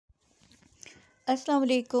Assalamu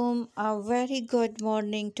alaikum. A very good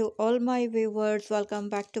morning to all my viewers. Welcome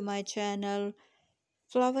back to my channel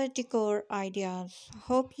Flower Decor Ideas.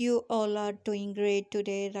 Hope you all are doing great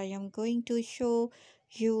today. I am going to show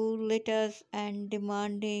you latest and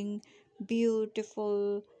demanding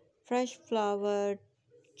beautiful fresh flower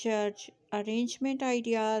church arrangement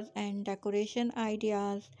ideas and decoration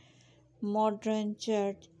ideas, modern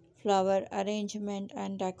church flower arrangement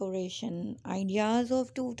and decoration ideas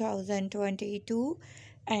of 2022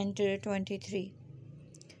 and 23.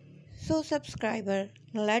 So subscriber,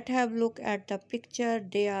 let's have a look at the picture.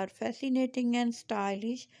 They are fascinating and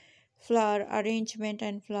stylish flower arrangement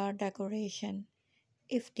and flower decoration.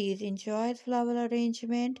 If these enjoys flower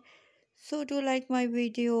arrangement, so do like my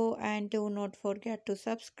video and do not forget to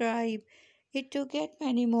subscribe it to get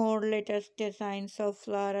many more latest designs of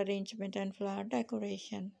flower arrangement and flower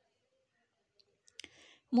decoration.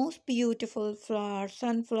 Most beautiful flowers,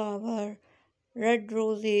 sunflower, red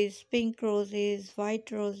roses, pink roses, white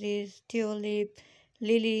roses, tulip,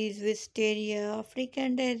 lilies, wisteria,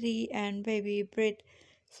 African daisy and baby breath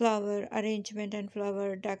flower arrangement and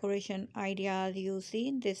flower decoration ideas you see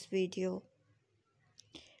in this video.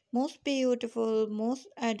 Most beautiful, most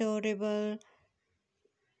adorable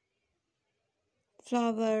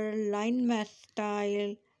flower line mesh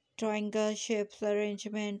style, triangle shapes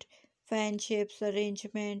arrangement, fan shapes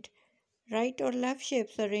arrangement, right or left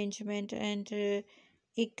shapes arrangement, and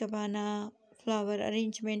ikebana flower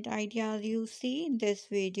arrangement ideas you see in this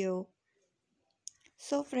video.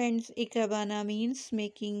 So friends, ikebana means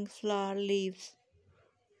making flower leaves.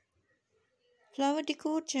 Flower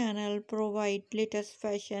Decor channel provide latest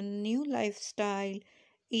fashion, new lifestyle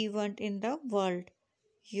event in the world.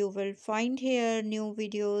 You will find here new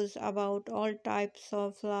videos about all types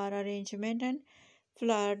of flower arrangement and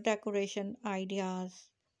flower decoration ideas.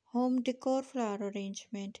 Home decor flower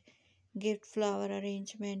arrangement, gift flower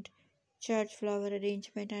arrangement, church flower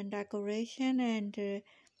arrangement and decoration, and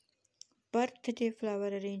birthday flower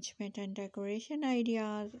arrangement and decoration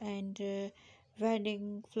ideas, and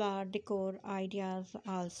wedding flower decor ideas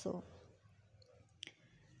also.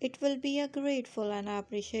 It will be a grateful and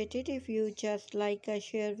appreciated if you just like a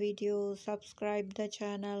share video, subscribe the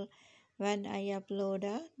channel when I upload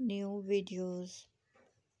a new videos.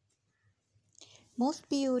 Most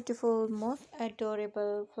beautiful, most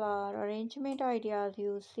adorable flower arrangement ideas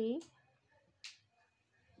you see.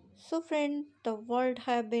 So friend, the world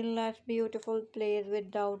have been less beautiful place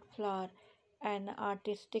without flower. An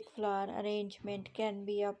artistic flower arrangement can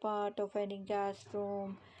be a part of any guest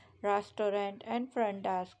room, restaurant and front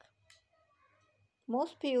desk.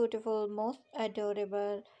 Most beautiful, most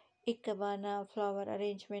adorable ikebana flower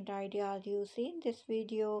arrangement ideas you see in this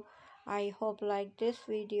video. I hope like this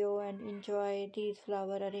video and enjoy these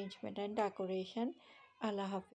flower arrangement and decoration. Allah Hafiz.